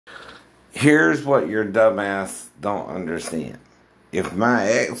Here's what your dumbass don't understand. If my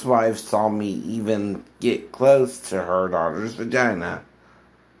ex-wife saw me even get close to her daughter's vagina,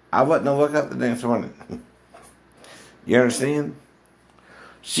 I wouldn't have woke up the next morning. You understand?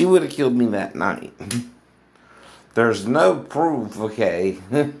 She would have killed me that night. There's no proof, okay,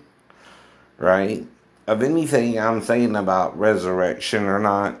 right, of anything I'm saying about resurrection or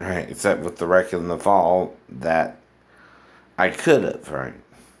not, right, except with the wreck and the fall, that I could have, right?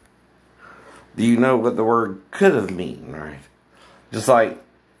 Do you know what the word could have mean, right? Just like,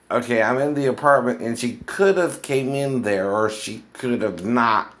 okay, I'm in the apartment and she could have came in there or she could have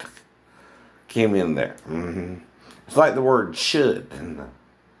not came in there. It's like the word should.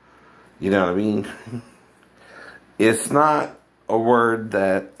 You know what I mean? It's not a word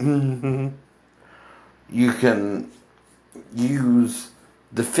that you can use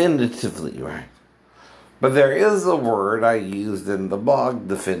definitively, right? But there is a word I used in the blog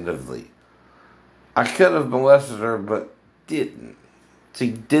definitively. I could have molested her, but didn't.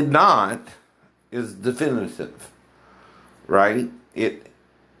 See, did not is definitive, right? It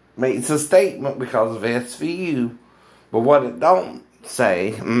makes a statement because of SVU, but what it don't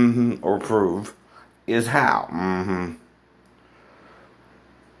say or prove is how.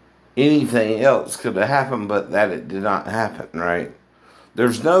 Anything else could have happened, but that it did not happen, right?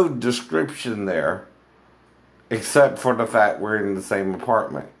 There's no description there, except for the fact we're in the same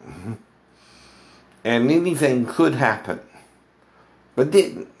apartment. And anything could happen, but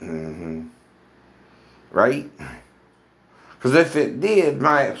didn't. Right? Because if it did,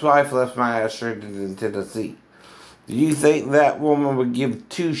 my ex-wife left my ass stranded in Tennessee. Do you think that woman would give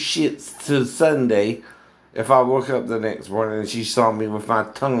two shits to Sunday if I woke up the next morning and she saw me with my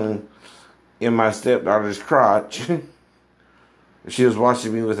tongue in my stepdaughter's crotch? She was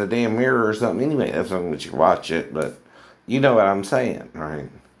watching me with a damn mirror or something. Anyway, that's not when she watch it, but you know what I'm saying, right?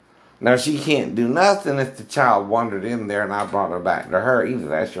 Now, she can't do nothing if the child wandered in there and I brought her back to her. Either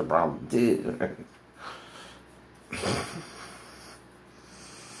that's your problem, too.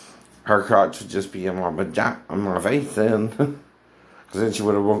 Her crotch would just be in my vagina, on my face then. Because then she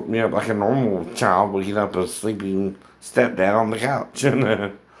would have woke me up like a normal child waking up a sleeping stepdad on the couch.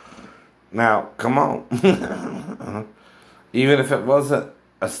 Now, come on. Even if it wasn't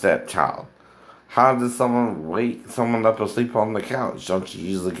a stepchild. How does someone wake someone up asleep on the couch? Don't you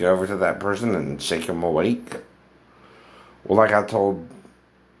usually go over to that person and shake them awake? Well, like I told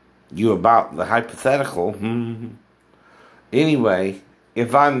you about the hypothetical. Anyway,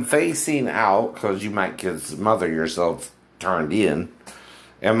 if I'm facing out, because you might smother yourself turned in,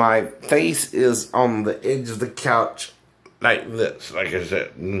 and my face is on the edge of the couch like this, like I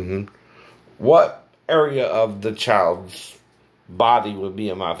said, what area of the child's body would be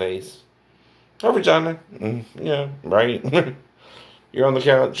in my face? Her vagina. Yeah, right. You're on the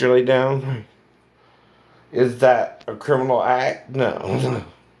couch, you're laid down. Is that a criminal act? No.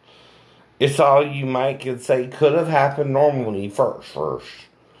 It's all you might could say could have happened normally first.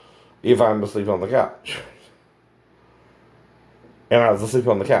 If I'm asleep on the couch. And I was asleep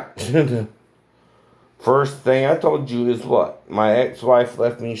on the couch. First thing I told you is what? My ex-wife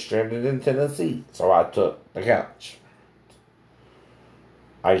left me stranded in Tennessee. So I took the couch.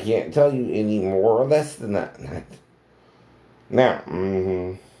 I can't tell you any more or less than that. Now,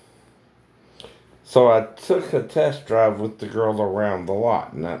 so I took a test drive with the girl around the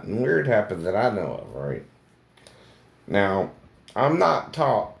lot. Nothing weird happened that I know of, right? Now, I'm not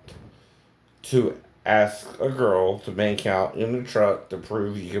taught to ask a girl to make out in a truck to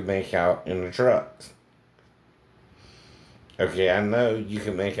prove you can make out in a truck. Okay, I know you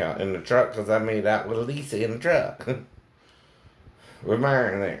can make out in the truck because I made out with Lisa in the truck. With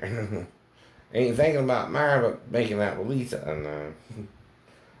Myron there. Ain't thinking about Myron, but making out with Lisa and,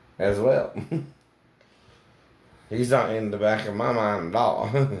 as well. He's not in the back of my mind at all.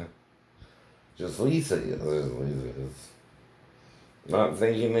 Just Lisa is. Not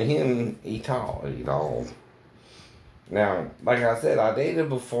thinking of him at all. Now, like I said, I dated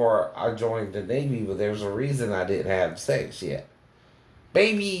before I joined the Navy, but there's a reason I didn't have sex yet.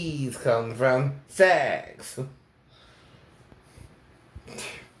 Babies come from sex.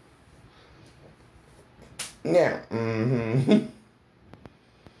 Yeah,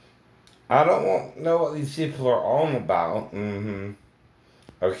 I don't want to know what these people are on about.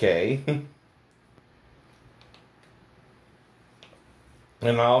 Okay.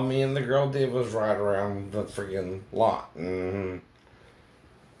 And all me and the girl did was ride around the friggin' lot.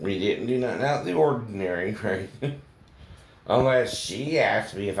 We didn't do nothing out of the ordinary, right? Unless she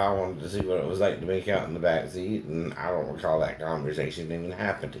asked me if I wanted to see what it was like to make out in the back seat, and I don't recall that conversation even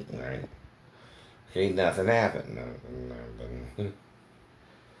happening, right? Okay, nothing happened. Nothing.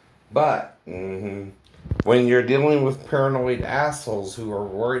 But when you're dealing with paranoid assholes who are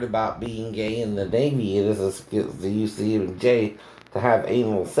worried about being gay in the Navy, it is against the UCMJ to have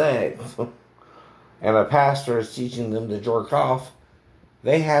anal sex, and a pastor is teaching them to jerk off,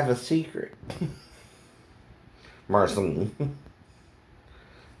 they have a secret. Marceline.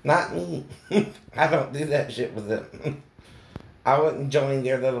 Not me. I don't do that shit with them. I wouldn't join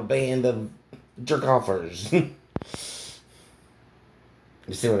their little band of jerk-offers. You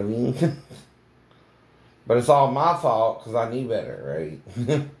see what I mean? But it's all my fault because I knew better, right?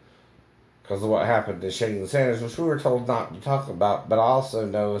 Because of what happened to Shane Sanders, which we were told not to talk about, but I also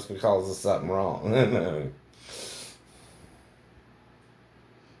know it's because of something wrong.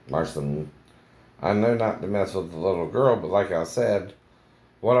 Marceline, I know not to mess with the little girl, but like I said,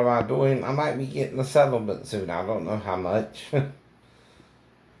 what am I doing? I might be getting a settlement soon. I don't know how much.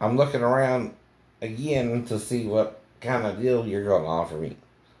 I'm looking around again to see what kind of deal you're going to offer me.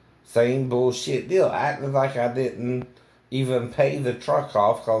 Same bullshit deal. Acting like I didn't even pay the truck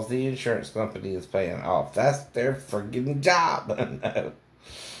off because the insurance company is paying off. That's their friggin' job. No.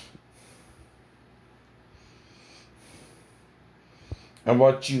 And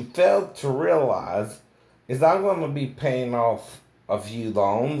what you failed to realize is I'm going to be paying off a few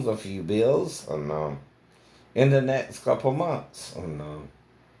loans, a few bills, in the next couple months.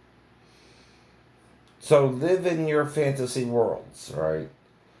 So live in your fantasy worlds, right?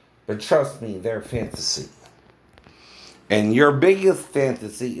 But trust me, they're fantasy. And your biggest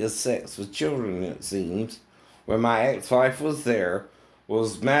fantasy is sex with children, it seems. When my ex-wife was there,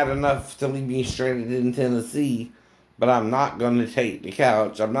 was mad enough to leave me stranded in Tennessee, but I'm not going to take the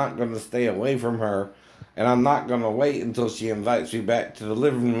couch. I'm not going to stay away from her. And I'm not going to wait until she invites me back to the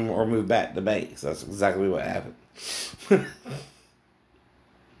living room or move back to base. That's exactly what happened.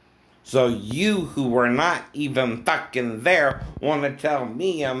 So you who were not even fucking there want to tell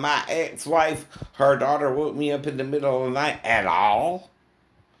me and my ex-wife her daughter woke me up in the middle of the night at all?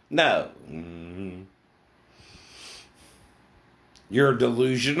 No. You're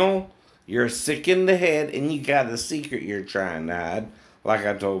delusional. You're sick in the head and you got a secret you're trying to hide. Like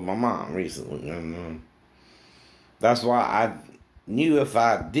I told my mom recently. That's why I knew if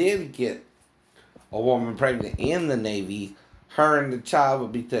I did get a woman pregnant in the Navy, her and the child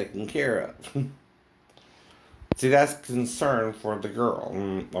would be taken care of. See, that's concern for the girl.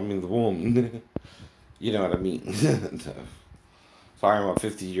 I mean, the woman. You know what I mean. Sorry, I'm a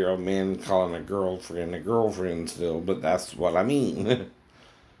 50-year-old man calling a girlfriend still, but that's what I mean.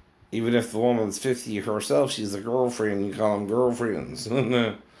 Even if the woman's 50 herself, she's a girlfriend, you call them girlfriends.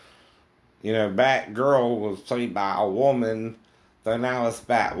 You know, Batgirl was played by a woman, though now it's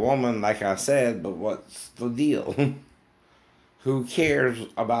Batwoman, like I said, but what's the deal? Who cares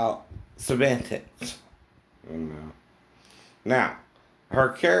about semantics? Now, her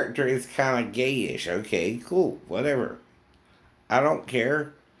character is kind of gayish. Okay, cool, whatever. I don't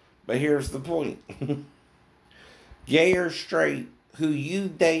care, but here's the point. Gay or straight, who you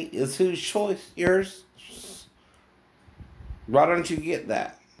date is whose choice? Yours? Why don't you get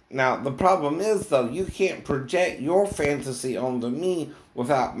that? Now, the problem is, though, you can't project your fantasy onto me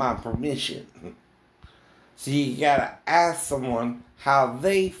without my permission. So you gotta ask someone how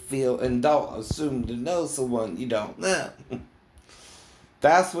they feel and don't assume to know someone you don't know.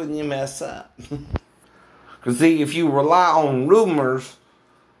 That's when you mess up. Because see, if you rely on rumors,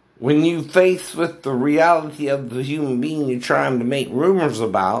 when you face with the reality of the human being you're trying to make rumors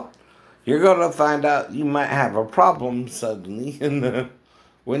about, you're going to find out you might have a problem suddenly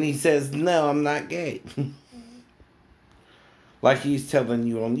when he says, no, I'm not gay. Like he's telling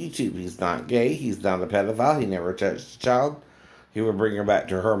you on YouTube, he's not gay, he's not a pedophile, he never touched a child. He would bring her back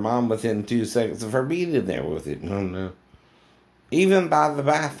to her mom within 2 seconds of her being in there with it. No. Even by the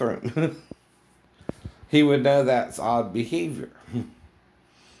bathroom. He would know that's odd behavior.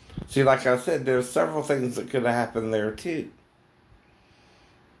 See, like I said, there's several things that could have happened there too.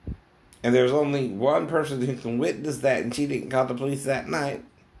 And there's only one person who can witness that, and she didn't call the police that night.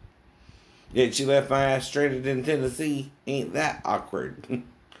 Yet she left my ass stranded in Tennessee. Ain't that awkward?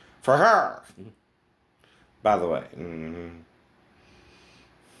 For her. By the way.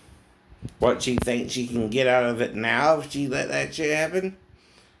 What, she thinks she can get out of it now if she let that shit happen?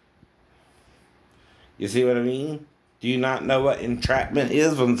 You see what I mean? Do you not know what entrapment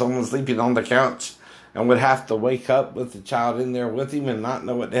is when someone's sleeping on the couch and would have to wake up with the child in there with him and not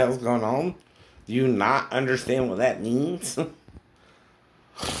know what the hell's going on? Do you not understand what that means?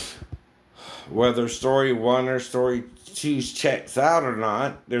 Whether story 1 or story 2 checks out or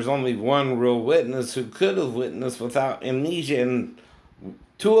not, there's only one real witness who could have witnessed without amnesia, and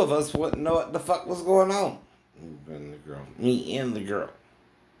 2 of us wouldn't know what the fuck was going on. Me and the girl.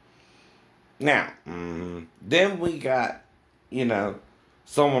 Now, then we got,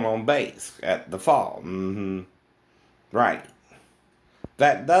 someone on base at the fall. Right.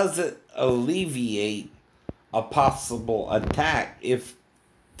 That doesn't alleviate a possible attack if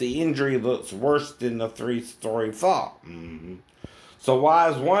the injury looks worse than the 3-story fall. So why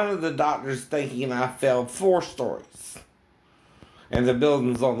is one of the doctors thinking I fell 4 stories? And the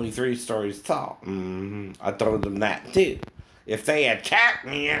building's only 3 stories tall. I told them that too. If they attack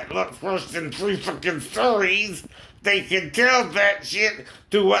me and it looks worse than 3 fucking stories, they can tell that shit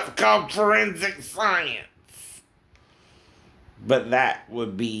to what's called forensic science. But that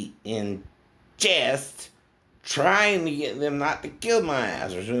would be in jest trying to get them not to kill my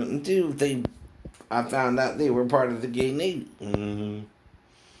ass or something too if I found out they were part of the gay Navy.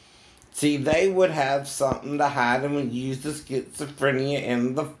 See, they would have something to hide and would use the schizophrenia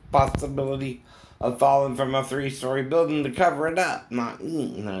and the possibility of falling from a 3-story building to cover it up. Not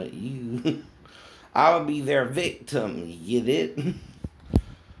me, not you. I would be their victim, you get it?